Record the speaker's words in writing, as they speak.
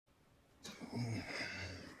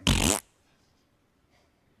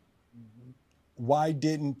Why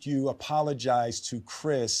didn't you apologize to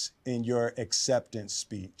Chris in your acceptance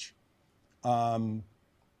speech? I'm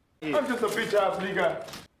just a bitch-ass nigga.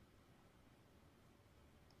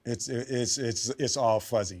 It's all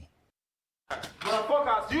fuzzy.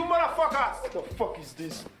 Motherfuckers, you motherfuckers! What the fuck is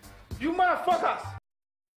this? You motherfuckers!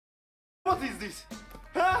 What is this?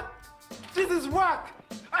 Huh? This is whack!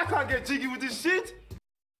 I can't get jiggy with this shit!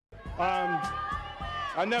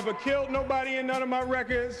 I never killed nobody in none of my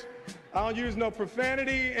records. I don't use no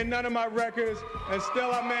profanity in none of my records, and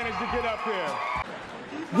still I managed to get up here.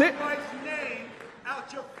 Keep my wife's name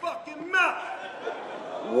out your fucking mouth!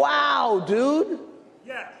 Wow, dude!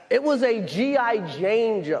 Yes. It was a G.I.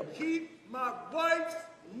 Jane jump. Keep my wife's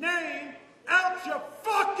name out your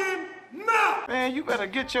fucking mouth! Man, you better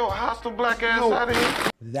get your hostile black ass out of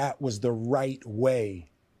here. That was the right way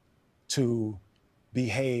to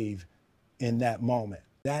behave in that moment.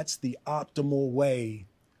 That's the optimal way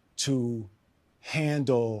to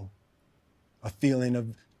handle a feeling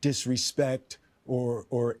of disrespect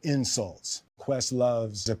or insults.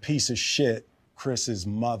 Questlove's a piece of shit. Chris's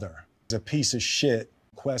mother is a piece of shit.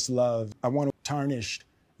 Questlove, I want to tarnish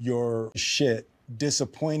your shit.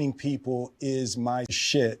 Disappointing people is my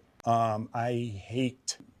shit. I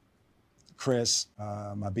hate Chris.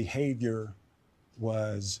 My behavior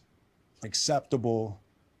was acceptable,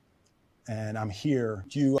 and I'm here.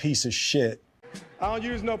 You piece of shit. I don't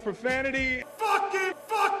use no profanity. Fucking!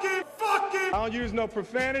 I don't use no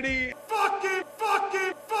profanity. Fucking!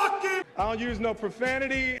 I don't use no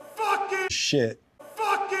profanity. Fucking! Shit.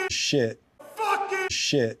 Fucking! Shit. Fucking!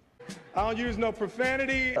 Shit. I don't use no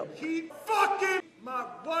profanity. Keep fucking my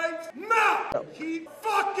wife's mouth! Keep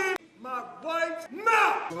fucking my wife's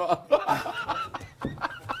mouth!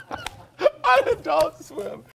 On Adult Swim.